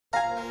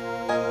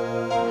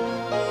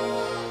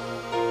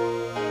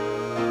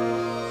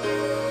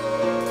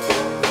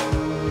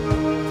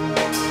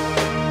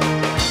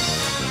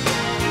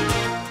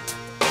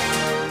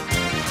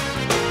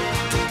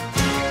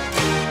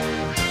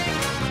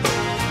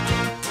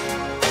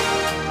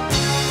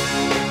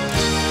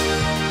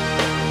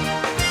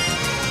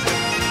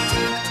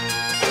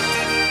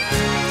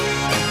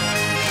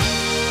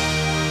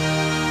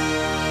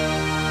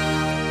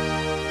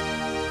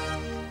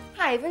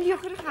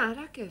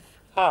Tarakif.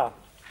 Ha.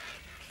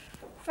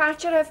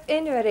 Farcharaf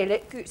in our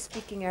good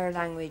speaking our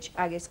language,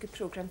 agus good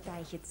program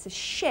it's a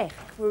sheikh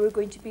where we're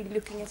going to be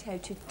looking at how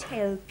to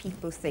tell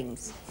people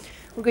things.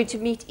 We're going to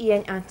meet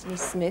Ian Anthony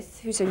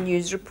Smith, who's a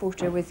news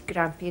reporter with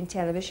Grampian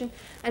Television,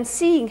 and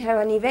seeing how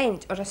an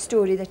event or a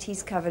story that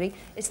he's covering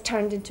is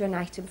turned into an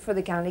item for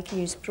the Gaelic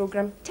news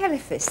programme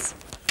Telefis.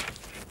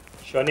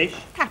 Shonish.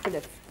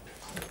 Capilif.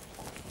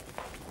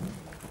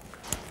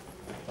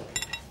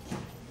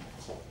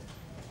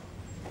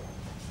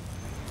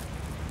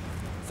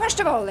 First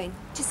of all then,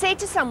 to say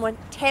to someone,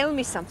 tell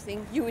me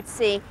something, you would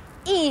say,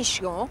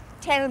 Ishgo,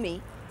 tell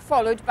me,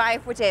 followed by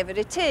whatever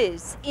it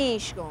is,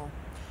 Ishgo.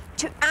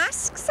 To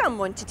ask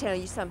someone to tell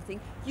you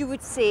something, you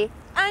would say,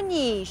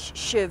 Anish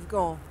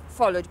Shivgo,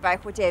 followed by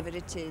whatever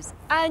it is,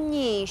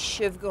 Anish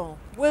Shivgo,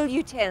 will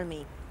you tell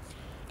me?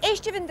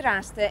 Eiste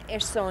vendrasta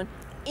son,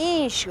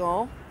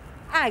 Ishgo,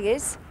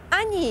 agus,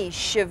 Anish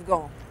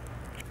Shivgo.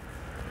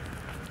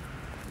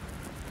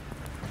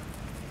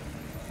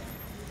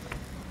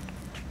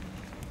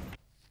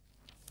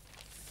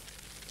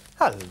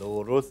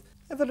 Hallo, Ruth.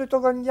 Efo lu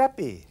dog an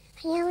yappy.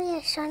 Iawn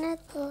i Sianad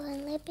Bw yn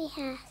Libby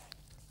Hath.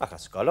 Ach,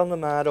 ysgol on y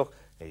marwch.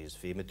 Eis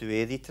fi me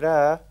dwi eddi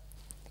tra.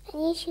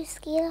 Yn eisiau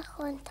sgilach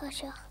o'n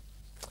tosioch.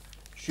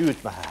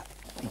 Siwt ma ha.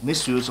 Ik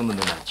mis zuurs on de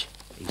nummertje.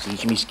 Ik zie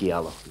je mis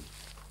sgialach.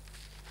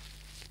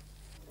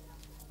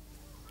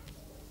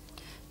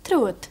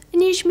 Trwyd,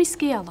 yn eisiau mis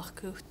sgialach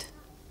gwt.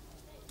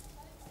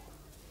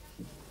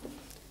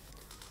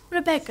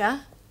 Rebecca,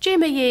 je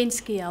me jen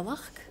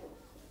sgialach?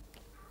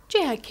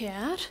 Je ha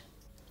cer?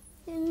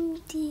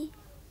 Yndi.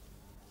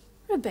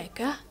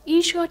 Rebecca,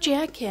 eisiau je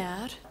ha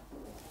cer?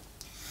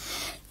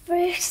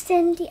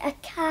 Fyrstyn di a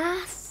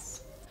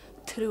cas.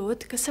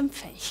 Trwyd gys yn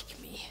feich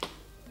mi.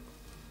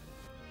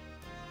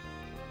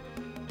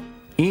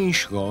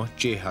 Ishgo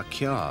jeha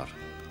kiar.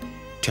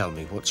 Tell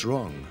me what's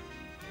wrong.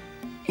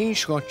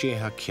 Ishgo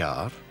jeha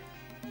kiar.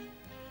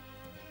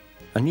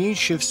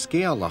 Anishiv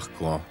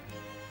skialachko.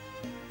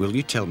 Will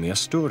you tell me a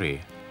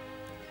story?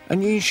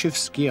 Anishiv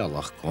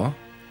skialachko.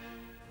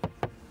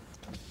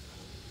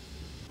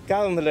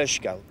 Gal na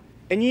leisgal.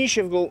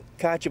 Anishiv go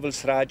Catchable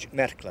Sraj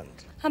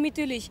Merkland. Ha mi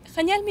dulich,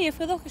 chanel mi e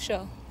ffyddwch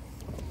ysio.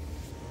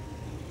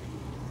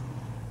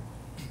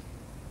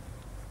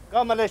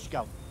 Gal na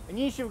leisgal.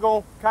 Anishiv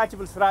go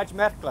Catchable Sraj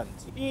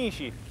Merkland.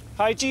 Ishif.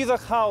 Hai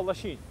jizach hawl a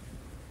shi.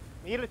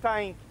 Níl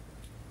tain.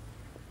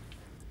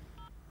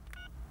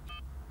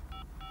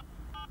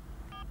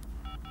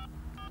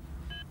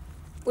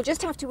 We'll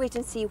just have to wait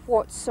and see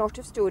what sort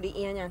of story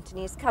Ian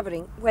Anthony is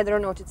covering, whether or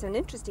not it's an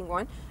interesting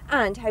one,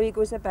 and how he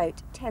goes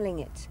about telling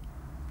it.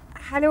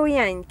 Hello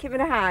Ian,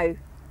 Kibben a how?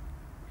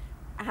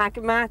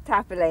 Hag ma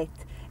tapelet.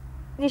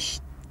 Nish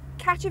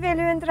catchivelu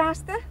and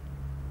drasta?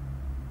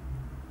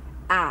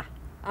 Ah,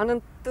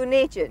 an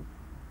donation.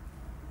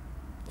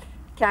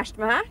 Casht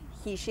ma,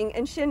 hishing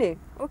and shinu.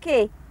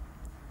 Okay.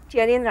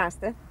 Jerry and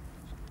Rasta.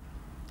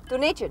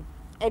 Donation,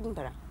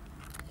 Edinburgh.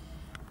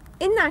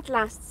 In that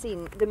last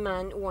scene, the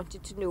man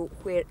wanted to know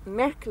where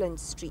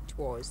Merkland Street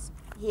was.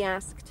 He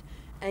asked,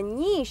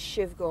 Ani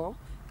Shivgo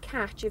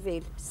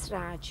Catchivil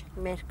Sraj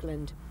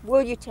Merkland.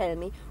 Will you tell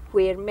me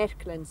where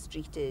Merkland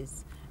Street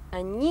is?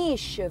 Ani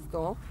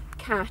Shivgo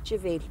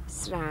Catchivil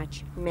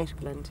Sraj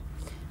Merkland.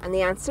 And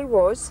the answer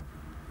was,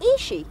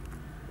 Ishi.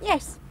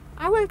 Yes,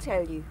 I will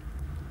tell you.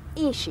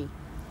 Ishi.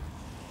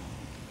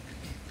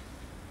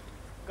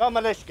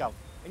 Gamalishgal.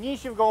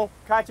 Anishiv go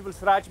Catchable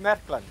Sraj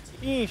Merkland.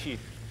 Ishi.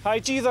 Hai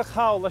jizach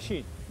hawl a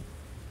shi.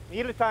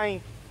 Níl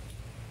tain.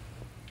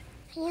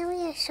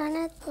 Iawn i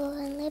Sianad Bw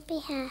yn Libby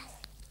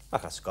Hath.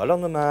 Ach, ysgol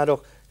on y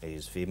marwch.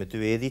 Eis fi me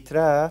dwi eddi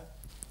tra.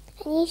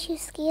 Yn eisiau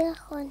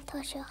sgilach o'n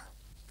tosioch.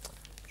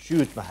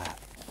 Siwt ma ha.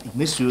 Ik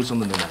mis zuurs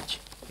on de nummertje.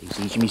 Ik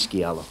zie je mis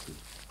sgialach.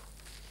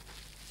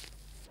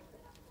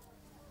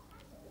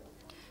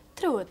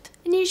 Trwyd,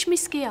 yn eisiau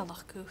mis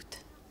sgialach gwt.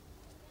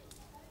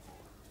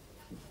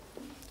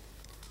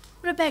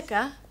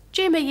 Rebecca,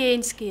 je me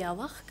jen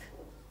sgialach?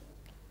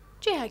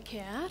 Je ha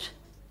cer?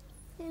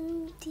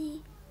 Yndi.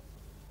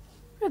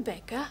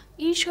 Rebecca,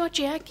 eisiau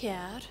je ha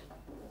cer?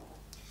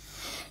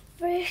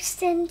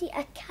 Fyrstyn di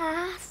a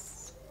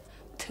cas.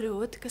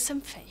 Trwyd gys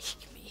yn feich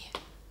mi.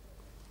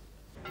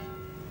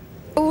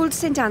 Old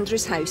St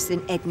Andrew's House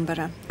in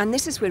Edinburgh, and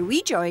this is where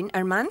we join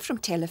our man from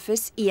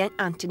Telefis, Ian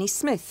Anthony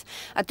Smith,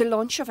 at the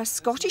launch of a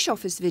Scottish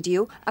Office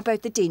video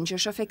about the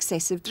dangers of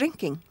excessive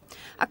drinking.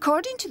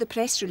 According to the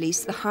press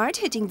release, the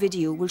hard-hitting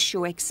video will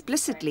show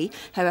explicitly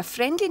how a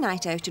friendly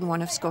night out in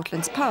one of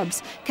Scotland's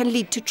pubs can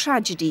lead to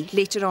tragedy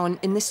later on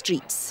in the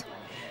streets.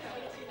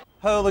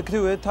 How the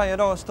crew tie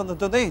rost on the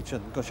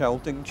donation, go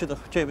shouting to the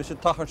James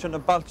and Tachers and the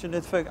Balchin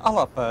it for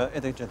Alapa,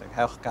 editing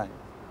Helkan.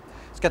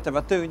 Skette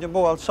wat doen je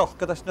moal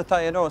sokken dat na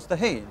tie rost de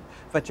heen,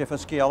 wat je van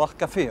skialach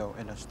café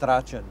in a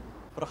straatje.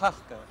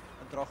 Brachke.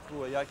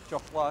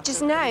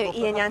 Just now,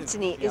 Ian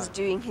Anthony is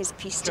doing his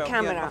piece to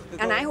camera,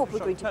 and I hope we're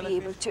going to be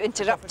able to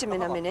interrupt him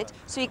in a minute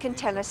so he can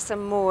tell us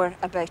some more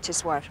about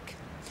his work.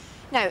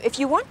 Now, if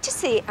you want to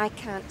say, I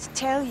can't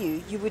tell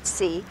you, you would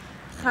say,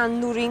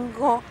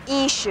 Channuringo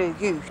ishe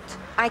gut.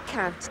 I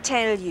can't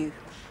tell you.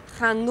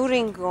 Chan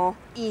nuringo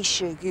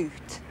ishe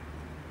gut.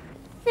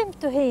 Vem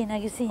tu heen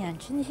agus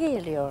iantsin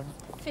héliorn?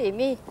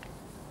 Femi.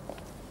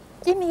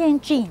 Dimi ein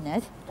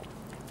Gina.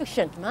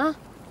 Fysint ma.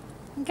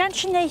 Gan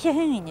sin eiche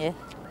hynge.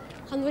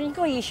 Han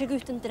nuringo ishe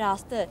gut yn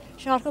draste.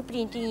 Siarc o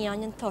brint i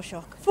ian yn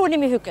tosioc. Fwni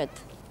mi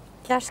hwgyd.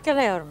 Kerska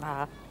leor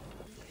ma.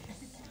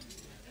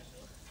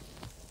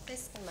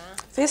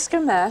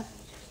 Fisker me.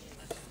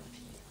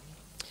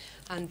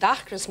 An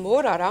dachgras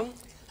mór aram.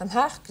 An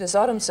hachgras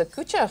aram sa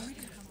cúteach.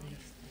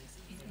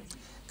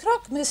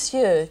 Croc,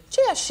 monsieur,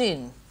 tje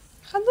sin.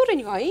 Chan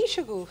nurin go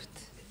ishe gut.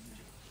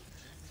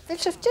 Vil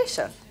sef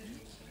tjesha?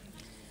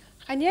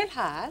 Chanel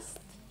haast.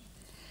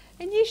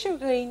 En ishe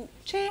gain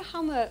tje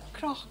hamme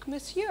croc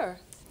monsieur.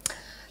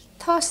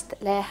 Tost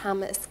le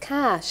hamme is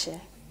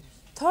kaasje.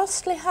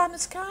 Tost le hamme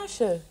is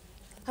kaasje.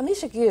 Ham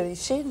ishe gyri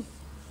sin.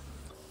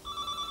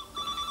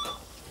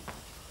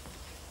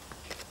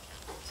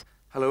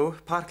 Hallo,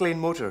 Park Lane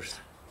Motors.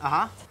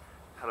 Aha.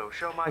 Hallo,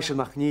 show mij ze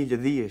nog niet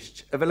de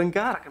diest. Wil een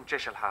garak hem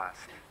tjessel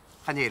haast.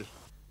 Chanel.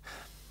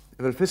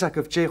 Wil visak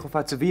of tjech of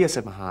wat ze wies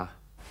hem ha.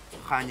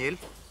 Chanel.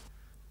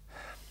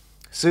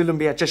 Zullen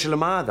bij tjessel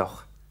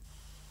maandag.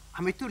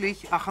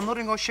 Hamitulich, ach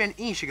hanoring o shen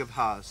inshig of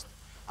haast.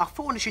 Ach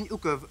phone shin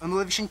ukov en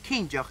we shin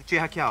kindjach tje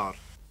hakjar.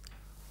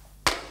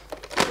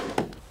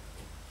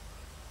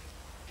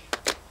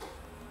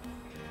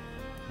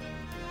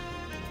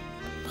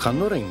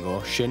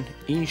 Chanuringo shin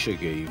inshe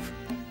gave.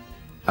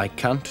 I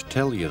can't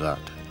tell you that.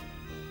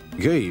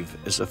 Gave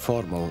is a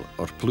formal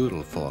or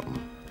plural form.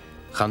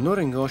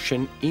 Chanuringo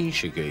shin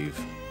inshe gave.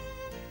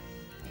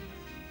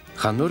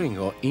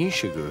 Chanuringo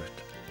inshe gut.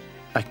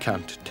 I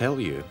can't tell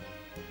you.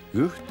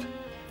 Gut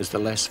is the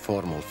less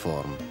formal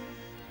form.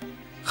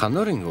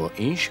 Chanuringo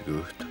inshe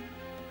gut.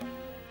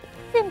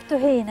 Vem tu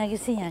heen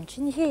agus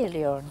iantsin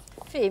héliorn?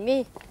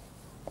 Femi.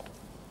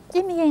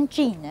 Dimi ein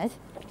Gina.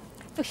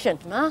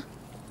 Fysint ma.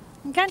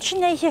 Gan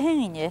sin eiche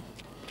hynge.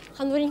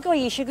 Han nuringo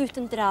ishe gut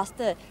yn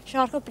draste.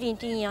 Siarc o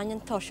brint i ian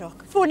yn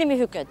tosioc. Fwni mi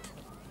hwgyd.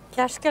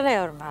 Kerska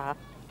leor ma.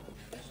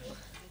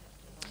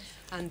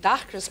 An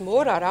dachgras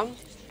mór aram.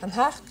 An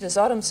hachgras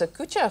aram sa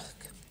cúteach.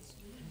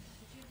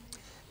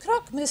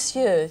 Croc,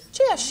 monsieur,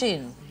 tje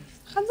sin.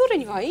 Chan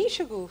nurin go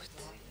ishe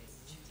gut.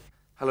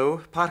 Hallo,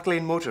 Park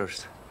Lane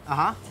Motors.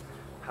 Aha.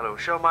 Hallo,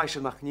 show mij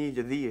ze nog niet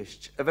de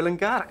diest. Wil een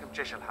garak hem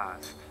tjessel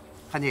haast.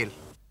 Chanel.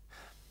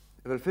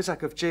 Wil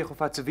visak of tjech of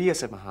wat ze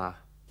wies hem ha.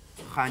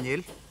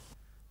 Chanel.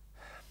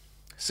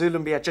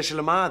 Zullen bij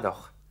tjessel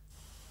maandag.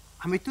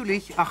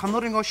 Hamitulich, ach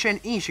hanoring o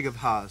shen inshig of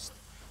haast.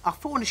 Ach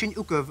phone shin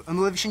ukov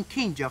en we shin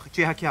kindjach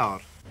tje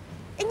hakjar.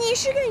 En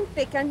ishe gain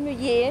pik an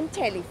muye en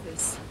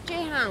telefus.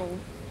 Tje haun.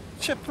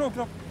 Tje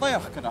program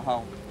leach gan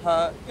hawn.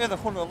 Ha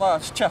edrych hwnnw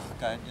las tjech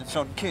gan yn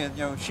son cyn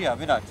yw sia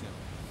finatio.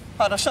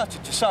 Ha na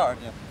sat tje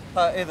sarnia.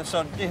 Ha edrych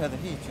son dihad y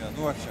hitio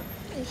yn orsio.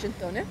 Ishe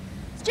tonne.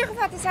 Tje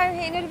gevat is hou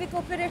heen er we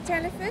koper er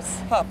telefus.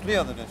 Ha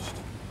bleaderist.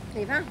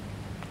 Clever.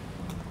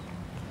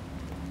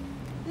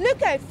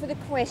 Look out for the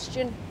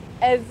question,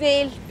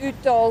 Avel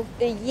utol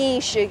de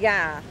yeshe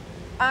ga.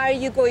 Are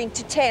you going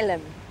to tell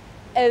him?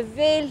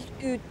 Avel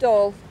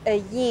utol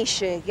a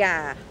yeshe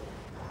ga.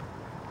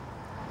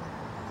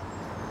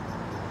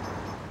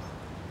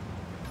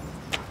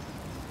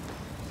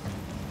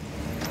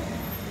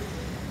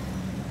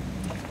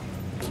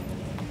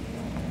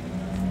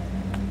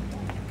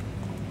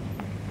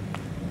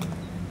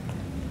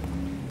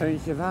 Een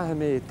gewaar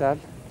meter.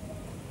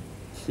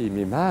 Zie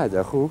me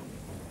maandag hoe.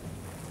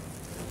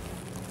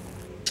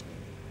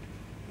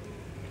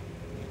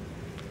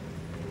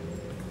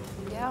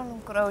 Ja,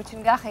 een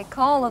grootje, ga geen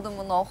kallen doen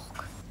we nog.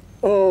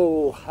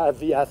 Oh, heb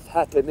je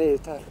het een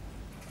meter?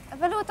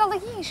 Wil je het al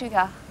hier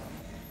gaan?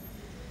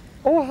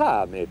 Oh,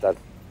 ha meter.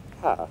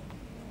 Ha.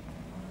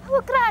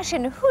 Hoe krijg je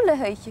een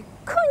hoelenhuidje?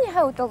 Kun je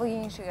het al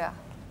hier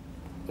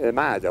gaan?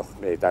 Maandag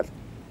meter.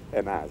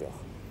 Maandag.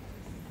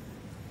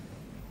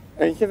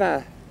 Een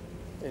gewaar.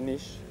 En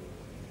is.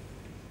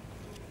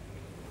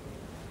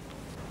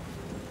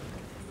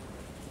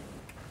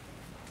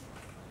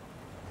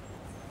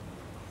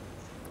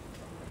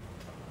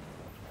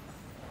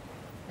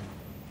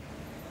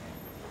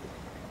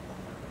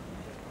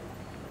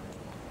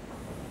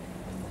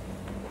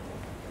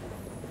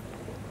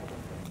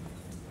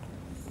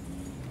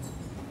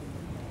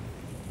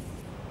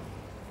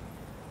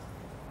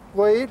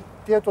 Gwair,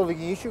 di at oedd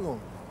i eisiau gwm.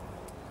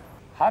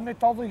 Han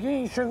het al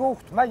geen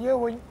gegocht met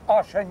jou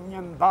als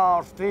een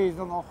baar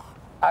steden nog.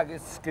 En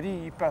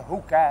geschreven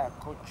hoe ik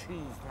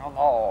kotsies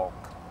naar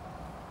ook.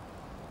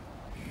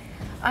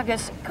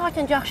 Agus, gaat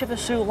een jachtje van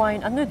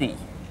Soelijn en Nuddy?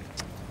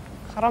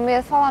 Waarom je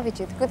het vallen, weet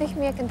je? Goed ik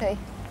meer kunt hij.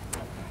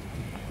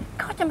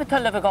 Gaat je met de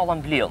leven al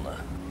een blielen?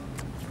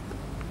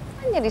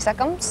 En jullie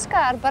zeggen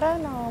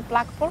Scarborough, no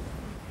Blackpool.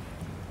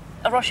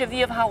 En als je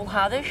wie of haal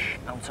hadden,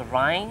 aan te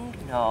Rijn,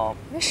 no...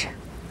 Wish,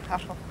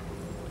 hartstikke.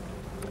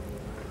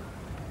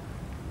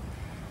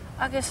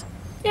 Agus,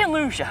 je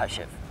luusje had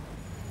je.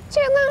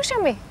 Je luusje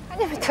me. En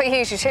je bent toch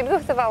Jezus, heel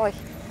goed toevallig.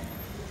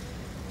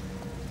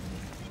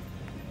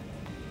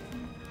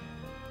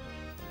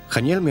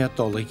 Chanel me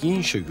atola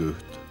yin gut.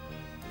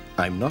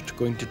 I'm not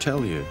going to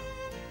tell you.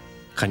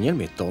 Chanel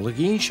me atola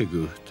yin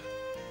gut.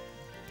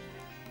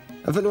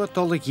 Avelo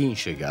atola yin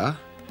ga?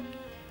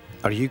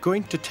 Are you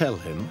going to tell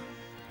him?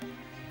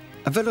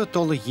 Avelo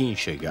atola yin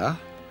ga?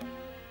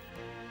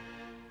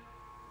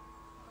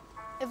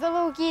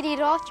 Avelo giri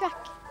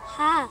rátrak?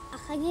 Ha, a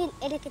chagil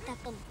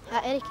eriketapam.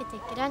 Ha erikete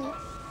grani.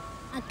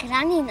 A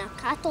grani na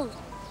katol.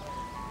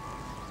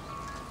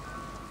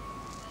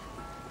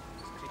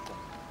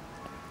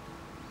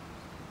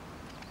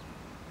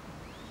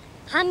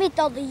 Hamid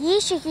al de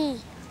yishigi.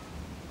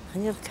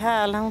 Chanel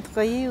cael am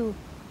gael.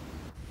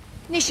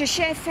 Nisha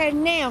sé fer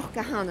neoch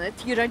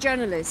gehannet, you're a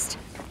journalist.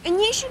 En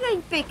nisha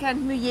ein big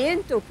and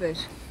muyen topper.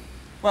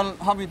 Wel,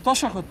 ha mi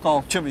dosach o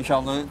dal Jimmy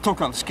al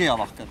tocal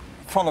skealachen,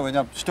 following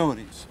up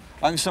stories.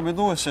 Langs am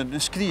noos yn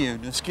ysgrif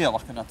yn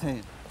skealachen at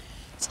hyn.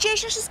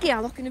 Sjeisha se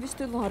skealoch yn y fys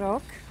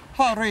dwlorog?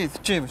 Ha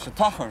reid James y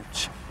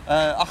tachart,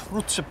 ach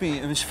rwtsa bi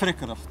y fys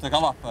fricrach de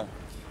galapa,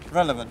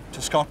 relevant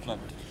to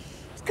Scotland.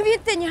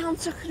 Sgwydd dyn i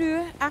hans o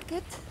chrw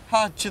agad?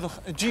 Ha tidwch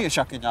y gies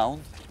ac yn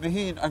iawn, mi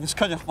hyn agos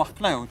cynnwch mach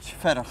glawd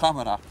fer y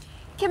chamera.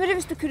 Cymru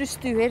fys dy cwrw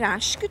stwyr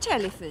as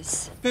gwtelifus?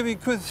 Be mi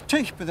cwyd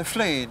teich bydd y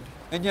fflein,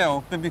 yn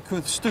iawn, be mi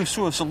cwyd stw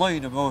sŵs y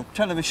lein efo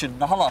television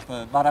na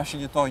halapa, mae'r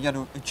asyn i do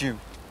ienw y jiw.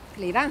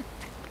 Gleva.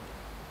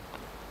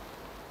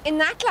 In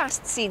that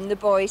last scene, the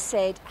boy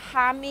said,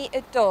 Hami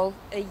a dol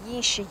a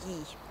yisha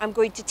yi. I'm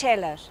going to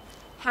tell her.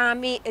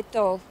 Hami a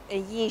dol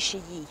a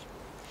yisha yi.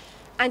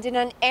 And in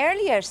an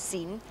earlier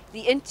scene,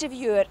 the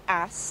interviewer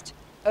asked,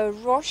 a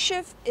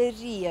roshev a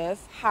riev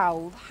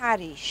hawl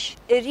harish.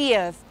 A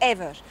riev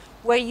ever.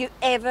 Were you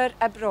ever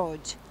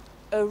abroad?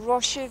 A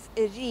roshev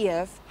a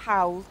riev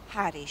hawl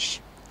harish.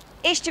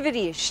 Eist y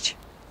fyrisht?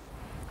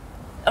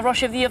 A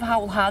Russia view of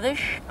Howl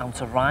Hadish, out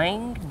to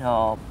Rang,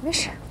 no.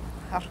 Mish,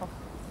 harro.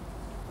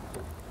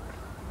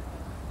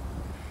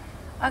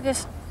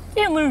 Agus,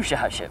 yeah, Lucia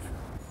Hashiv.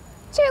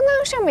 Ti'n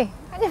naw siam mi?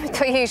 A ni'n mynd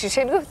o eisiau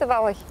sy'n gwybod y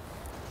fawr.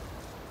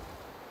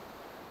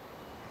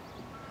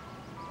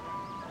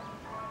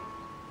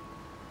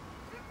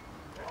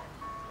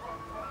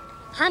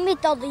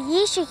 Hamid al de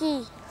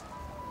yishigi.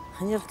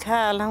 Chanel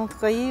cael am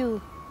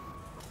gael.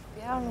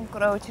 Iawn yn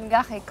gwrw, ti'n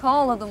gallu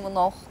cael ydw yn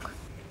och.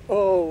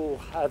 O,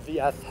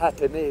 haddiath hat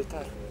y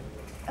medar.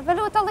 A fel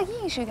oed al y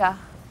eisiau ga?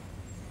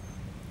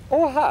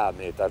 O, ha,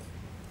 medar.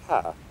 Ha.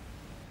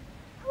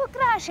 Hwa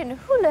gras yn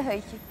hwle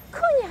hychi,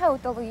 cwn i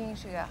hawd al y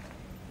eisiau ga?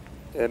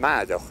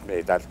 Maddoch,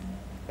 medar.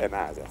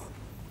 Maddoch.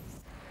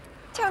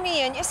 Tell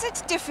me, Ian, is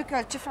it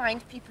difficult to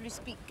find people who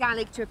speak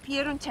Gaelic to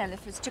appear on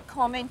television to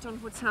comment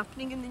on what's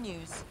happening in the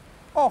news?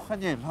 Och,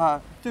 Chanel, ha,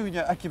 dwi'n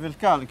ac i fel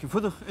gael i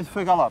ffwddwch yn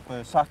ffygalab,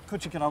 sa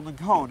cwtio gan am yn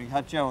gawn i ha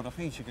diawr ach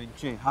eisiau gan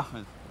je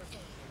hachyd.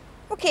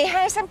 Okay,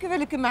 haes am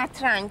gyfel y gyma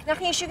trang,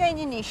 nach eisiau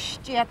gan i nish,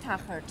 je a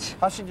tachart.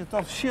 Ha sy'n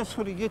ydol sias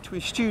hwnnw i to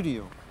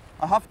studio.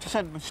 I have to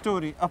send my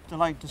story up the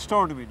line to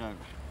Stornamy now.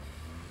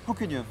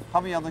 Hwcyn yw,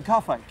 ha mi an y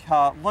caffag,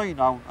 ha loin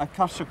awn a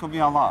carsio cwm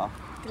i a la.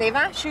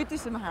 Gleva, shoot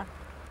this yma ha.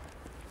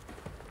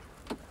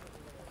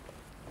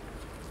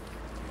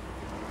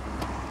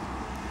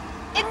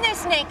 In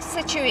this next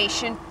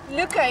situation,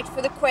 look out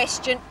for the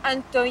question,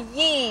 Anto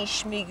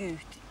yesh mi gut.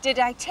 Did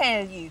I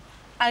tell you?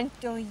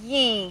 Anto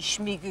yesh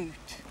mi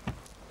gut.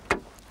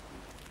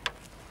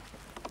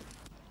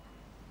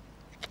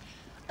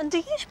 Yn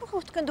dys mae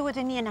gwrt gan dod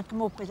yn un ac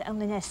mobile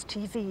yn yn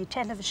STV,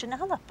 television a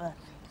halapa.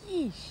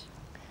 Yes.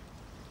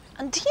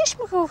 Yn dys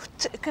mae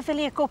gwrt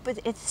cyfelu a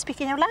gwybod it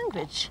speaking our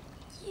language.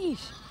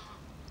 Yes.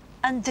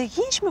 Yn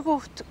dys mae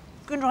gwrt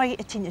gan roi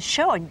y ti'n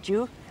sioen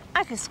diw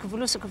ac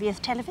ysgwyflwys o gyfieith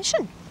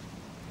television.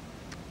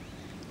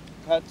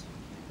 Pat,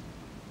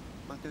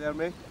 mag i there,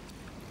 mate?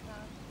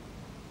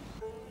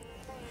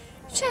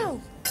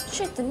 Shell,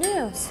 shit the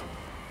news.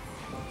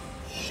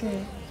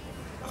 Shit.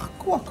 Ach,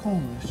 gwa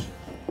cones.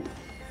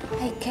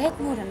 Hey, Kate,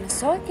 more than a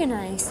soikin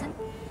eisen.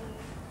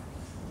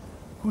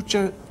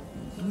 Hwtja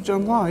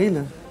la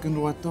ile, gan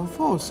rwad o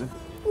ffos.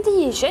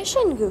 Die is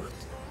eisen goed.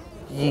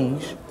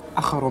 Jins,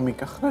 ach arom i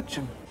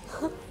gachrydjan.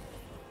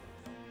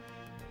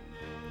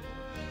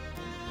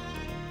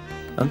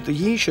 And the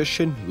Yisha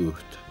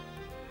Shingut.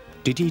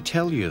 Did he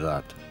tell you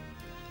that?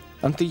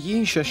 And the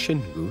Yisha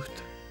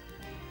Shingut?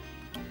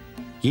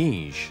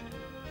 Yish.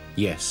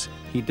 Yes,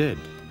 he did.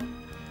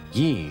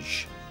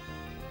 Yish.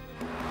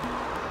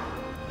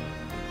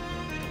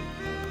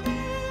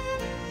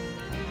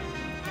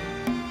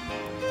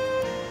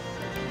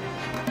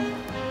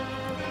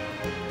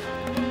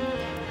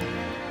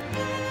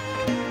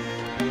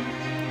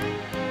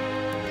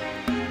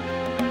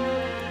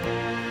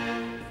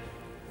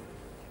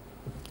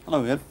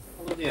 Hello, Ian.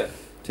 Hello, dear.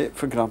 Tape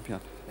for Grampian,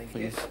 Thank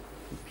please.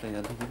 you. Play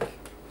anything.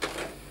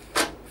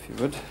 If you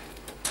would. It's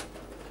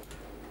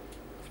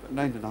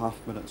about 9.5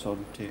 minutes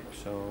on tape,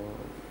 so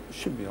it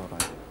should be all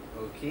right.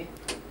 Okay.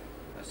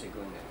 That's it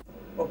going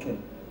there. Okay.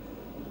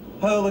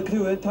 Hwyl y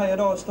crwyd tai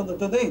ar os dan y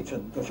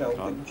donation, go siaw,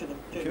 dyn sy'n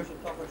James yn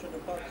tafod sy'n y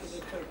bach sy'n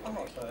y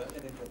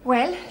alap.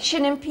 Well,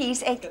 Shannon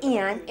Pease ag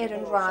Ian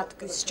yn rad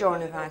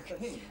Gustornavag.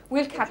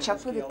 We'll catch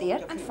up with it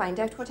there and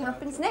find out what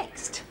happens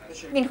next.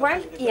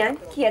 Meanwhile, Ian,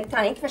 Kian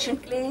Taink, fashion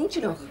clean,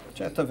 you know.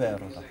 Chet a ver.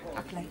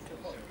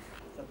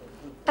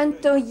 And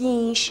do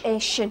yeesh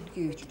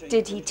Shingut,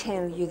 did he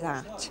tell you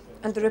that?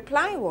 And the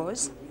reply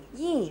was,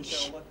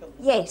 yeesh.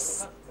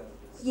 Yes,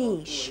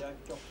 yeesh.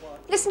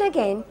 Listen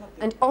again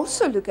and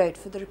also look out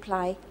for the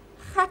reply,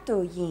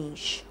 chato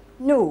yeesh.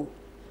 No,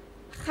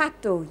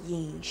 chato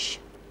yeesh.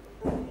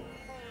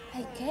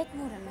 Hey, Kate,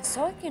 more than a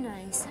soaking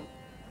ice.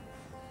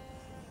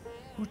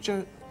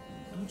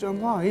 Hwja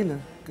maile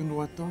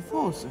gynwad o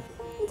ffos.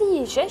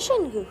 Die is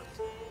Shingut.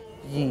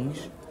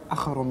 Jins, a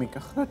charomig a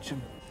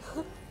chrutschen.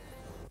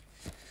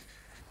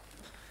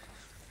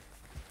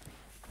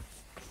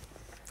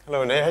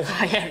 Hallo, Ned.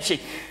 Hi,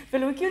 Archie.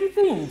 Wil ik jullie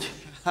vriend?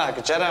 Ha,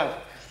 gejera.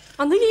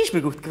 Aan de jees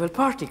me goed, ik wil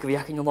party, ik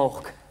wil in de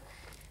loog.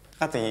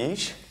 Gaat de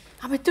jees?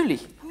 Ah, met Tully.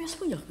 Ah, maar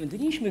spoel je, de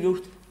jees me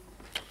goed.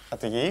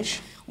 Gaat de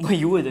jees? Maar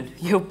joder,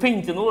 je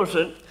pint in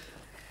oorzen.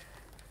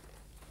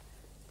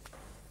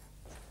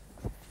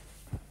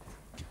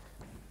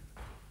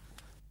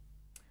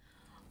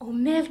 O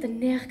mel de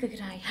nerke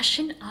grai,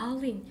 hashin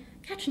alin,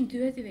 catchin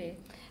duurde we.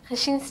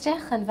 Hashin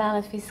stech en waar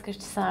het viskers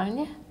te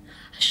sarne.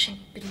 Hashin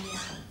bria.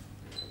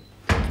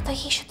 Dat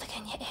is het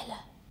kan je elle.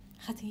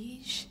 Gaat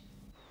is.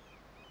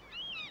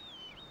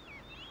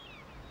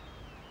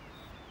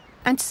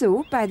 And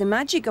so, by the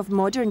magic of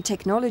modern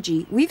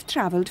technology, we've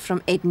travelled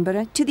from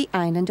Edinburgh to the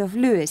island of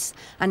Lewis,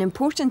 an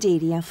important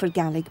area for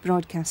Gaelic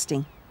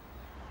broadcasting.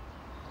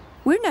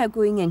 We're now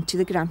going into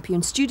the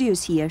Grampian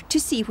studios here to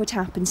see what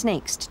happens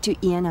next to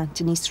Ian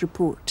Anthony's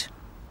report.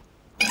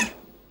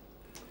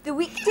 The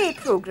weekday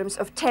programmes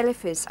of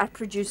Telefis are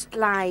produced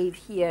live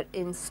here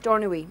in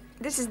Stornoway.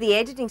 This is the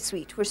editing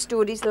suite where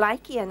stories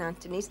like Ian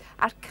Anthony's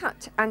are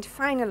cut and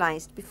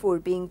finalised before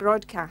being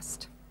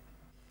broadcast.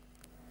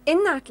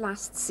 In that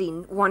last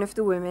scene, one of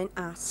the women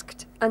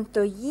asked,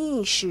 Anto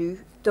Yishu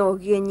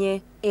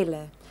dogunye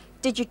illa.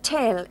 Did you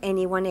tell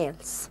anyone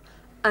else?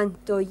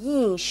 Anto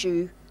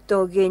Yishu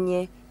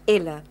dogunye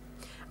illa.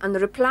 And the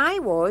reply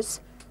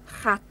was,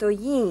 Chato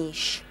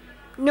Yish.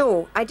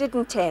 No, I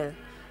didn't tell.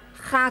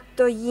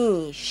 Chato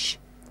Yish.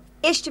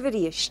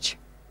 Ishtiverish.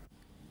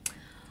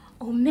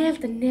 O mel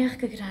de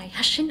nerke grai,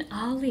 hashin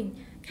alin,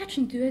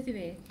 catchin duurde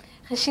we.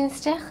 Hashin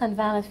stech en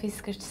waar het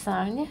viskers te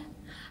sarne.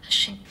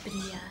 Hashin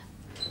bria.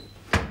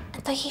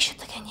 Dat is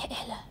het kan je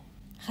elle.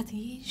 Gaat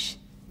is.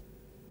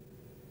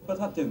 Wat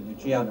had doen,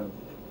 Gianno?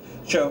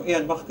 Zo,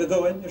 Ian mag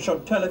gegaan,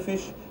 zo'n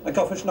televisie, en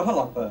koffers naar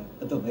halappen,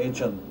 de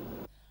donation.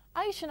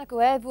 Als je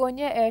naar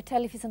woonje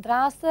televisie en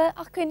draaste,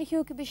 ach kun je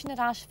ook een beetje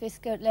raas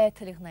fisker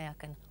letterlijk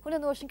naken. Hoe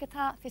dan oorsprong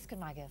het fisker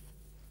mag.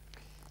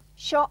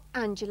 Sho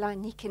Angela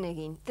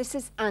Nikinagin. This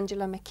is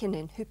Angela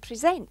McKinnon, who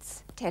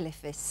presents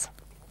Telefis.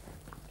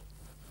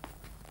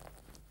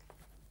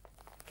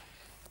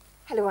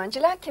 Hello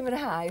Angela, Kimmer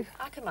how?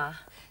 Akema.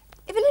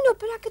 I will know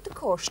back the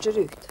course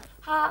route.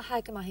 Ha,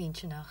 Hakema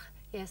Hinchinach.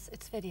 Yes,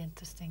 it's very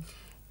interesting.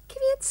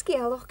 Can you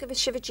scale of a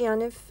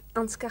Shivajanov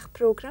Anskach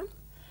program?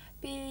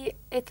 Be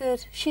it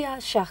Shia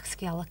Shach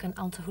scale an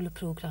antihula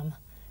program.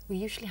 We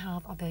usually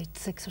have about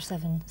 6 or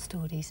 7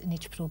 stories in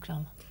each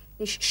program.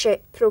 Nish she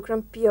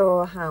program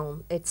bio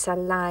haum. It's a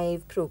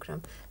live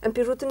program. And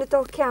be routen it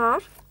all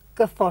car?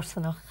 Go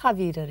forsanach,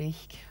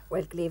 Javiderich.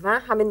 Well,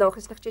 Gleva, ha mi nog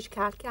eens nog just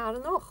car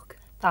noch.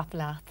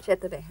 Taplat.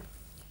 Zet erbij.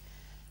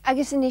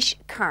 Agus inish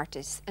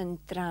Curtis and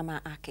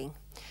drama acting.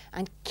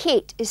 And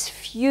Kate is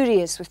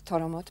furious with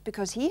Toromot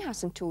because he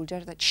hasn't told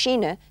her that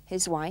Sheena,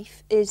 his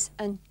wife, is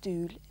an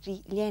dúil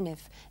rí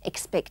léanamh,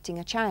 expecting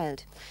a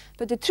child.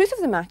 But the truth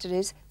of the matter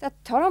is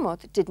that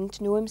Toromot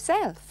didn't know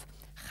himself.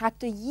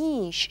 Chatta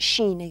yísh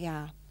Sheena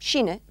ga.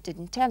 Sheena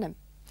didn't tell him.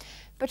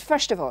 But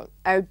first of all,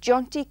 our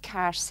jaunty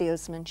car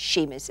salesman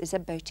Seamus is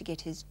about to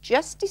get his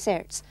just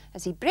desserts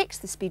as he breaks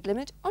the speed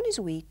limit on his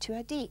way to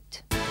a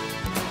date.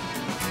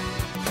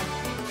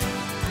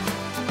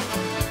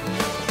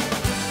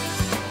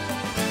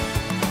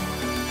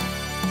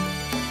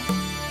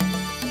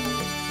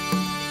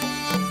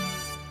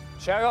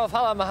 Siarad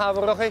hala ma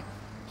hafa rochi,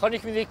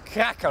 chonig mynd I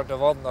cracker dy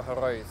fod noch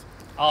yr oedd.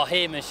 O,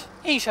 Hamish.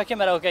 Eisiau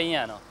cymryd o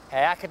gaiano.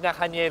 He, acyd na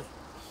chaniel.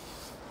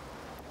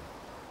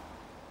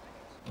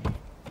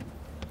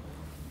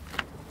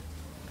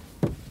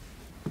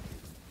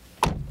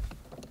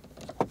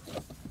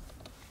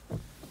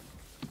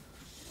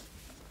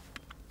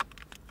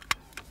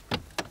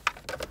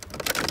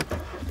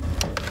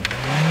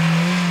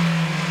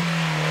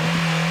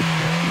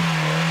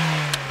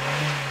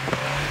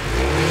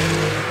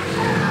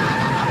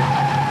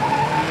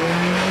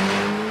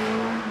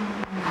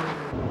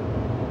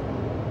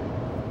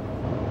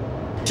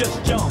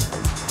 Just jump.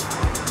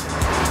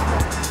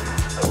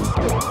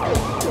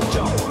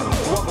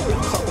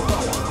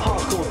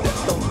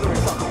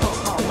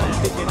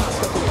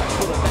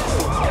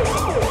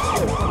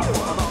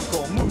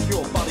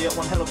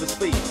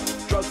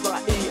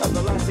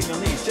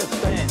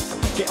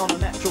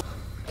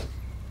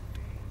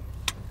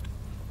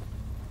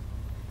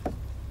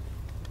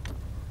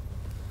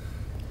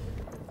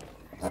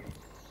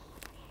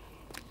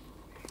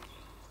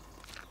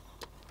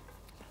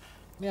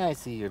 May I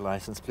see your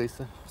license, please,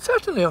 sir?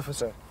 Certainly,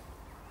 officer.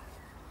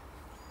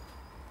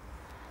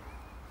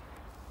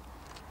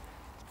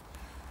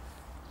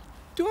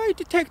 Do I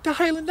detect a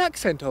Highland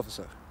accent,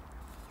 officer?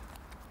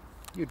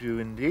 You do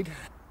indeed.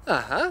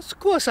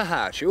 Squash a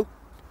harshu.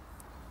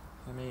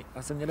 I mean,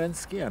 as in your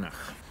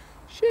skianach.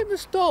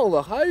 Seamus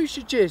Dollar, how's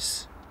your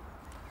jis?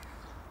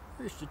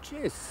 Who's the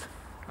chase?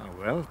 Oh,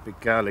 well, big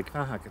garlic,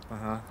 na hacket,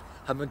 maha.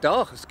 I'm a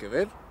dog, is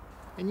given.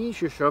 And you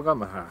should sugar,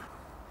 maha.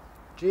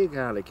 Jay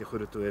garlic, you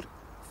could do it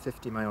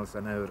 50 miles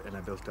an hour in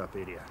a built up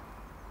area.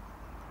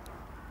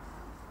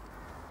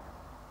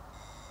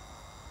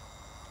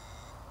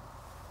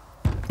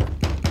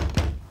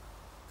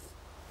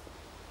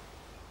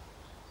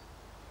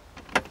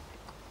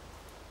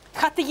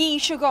 Cata dhí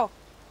se go.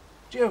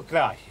 Joe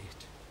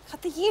Glahit.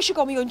 Cata dhí se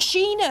go mi o'n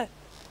Síne.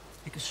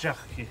 Ik is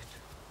Shachit.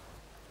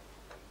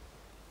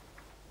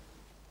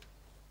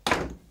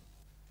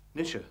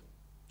 Nisha,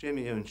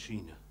 Jamie own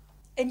Sheena.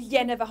 In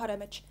Yennev a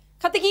haramich.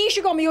 Cata dhí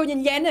se go mi o'n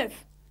in Yennev.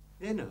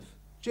 Yennev?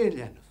 Jay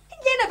Yennev. In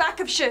Yennev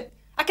acaf se.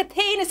 Ac a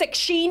tein is ag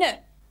Síne.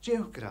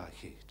 Joe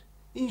Glahit.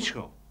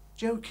 Inscho.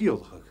 Joe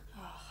Kielchug.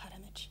 Oh,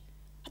 haramich.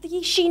 Cata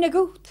dhí Síne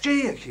goed.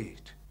 Jay a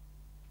kid.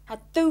 A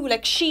dŵl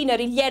ag Síne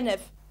in Yennev.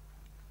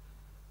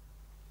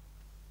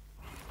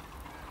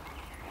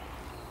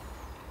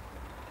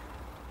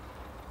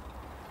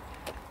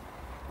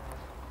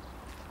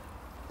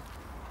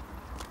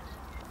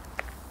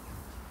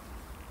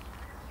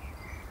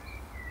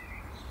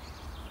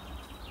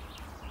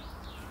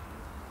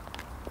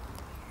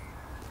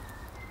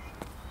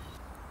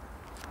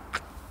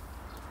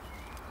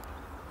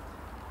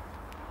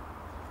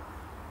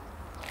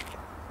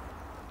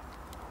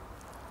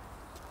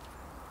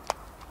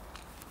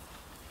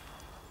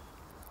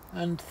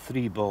 And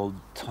 3 bold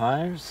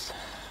tires.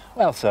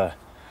 Well, sir,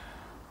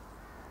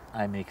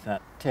 I make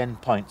that 10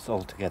 points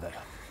altogether.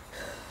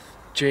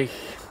 Jake,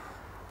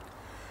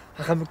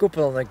 I have a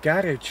couple in the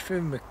garage for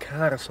my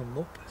car some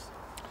lopes.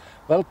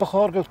 Wel,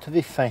 bechorgol to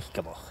the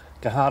feichelach.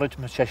 Geharad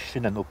my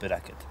session and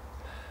uperacket.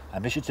 I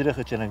miss it terug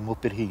at yn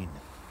mwper hyn.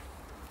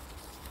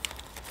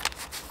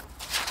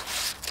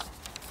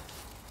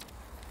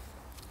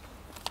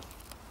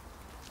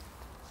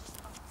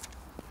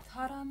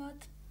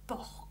 Taramad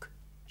boch.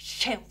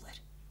 Scheller.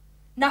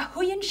 Na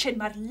huyen sin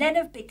mar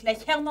lennev big le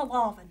helna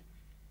laven.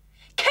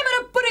 Kemmer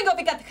a buring of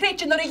ik at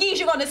Gretchen nor a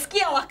yishu on a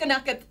skialach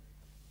ganakad.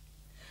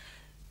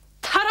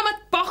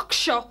 Taramat boch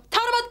sho.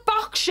 Taramat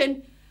boch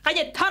sin. Ga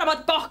je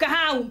taramat boch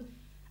gehaun.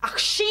 Ach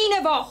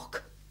Síne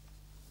boch.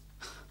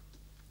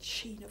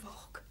 Síne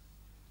boch.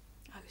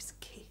 Agus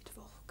Kate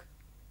boch.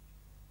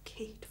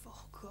 Kate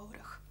boch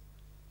gorach.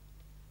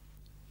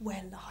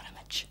 Well,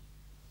 Naramich.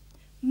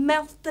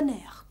 Melt the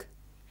neck.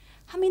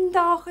 Ha min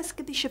dagas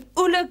gedisif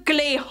ulle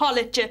glee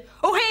holletje.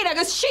 O heen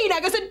agus Síne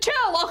agus een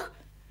tjellach.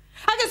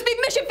 Agus bi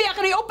misje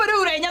vegeri op een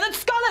uur en het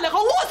skallig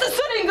al losse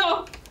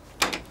sunningo.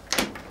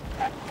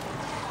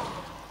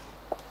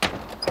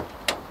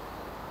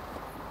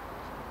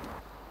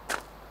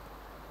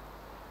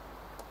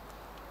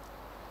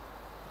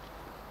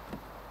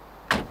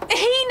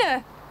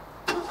 Hine.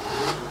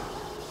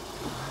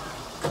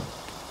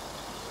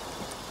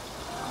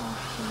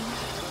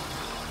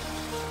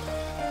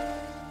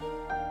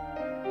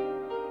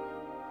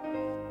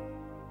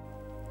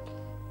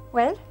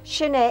 Well,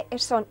 Sinead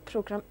son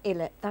program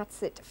ille.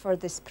 That's it for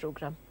this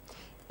program.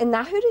 In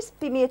nahur is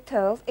bimi a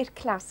turf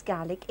class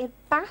Gaelic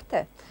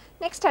bata.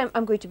 Next time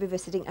I'm going to be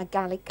visiting a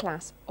Gaelic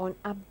class on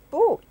a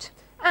boat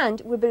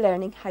and we'll be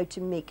learning how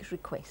to make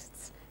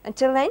requests.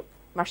 Until then,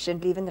 Martin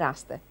Leven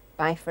Rasta.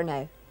 Bye for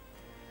now.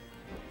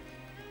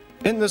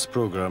 In this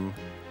program,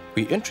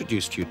 we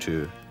introduced you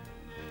to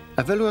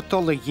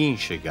Avelua Yin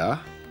Shiga,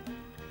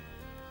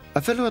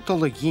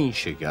 Avelua Yin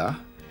Shiga,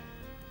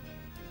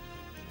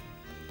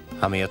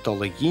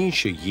 Hameatola Yin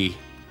Shigi,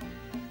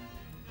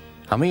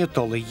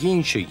 Hameatola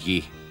Yin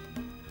Shigi,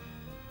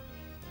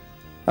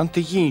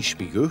 Ante Yin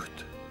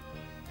Schmigucht,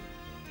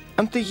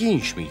 Ante Yin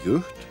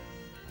Schmigucht,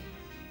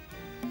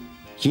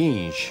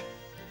 Yinsh,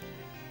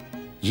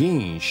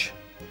 Yinsh,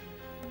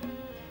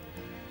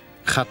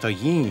 Chata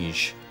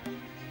Yinsh,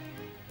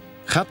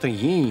 Chata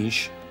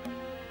Yinsh,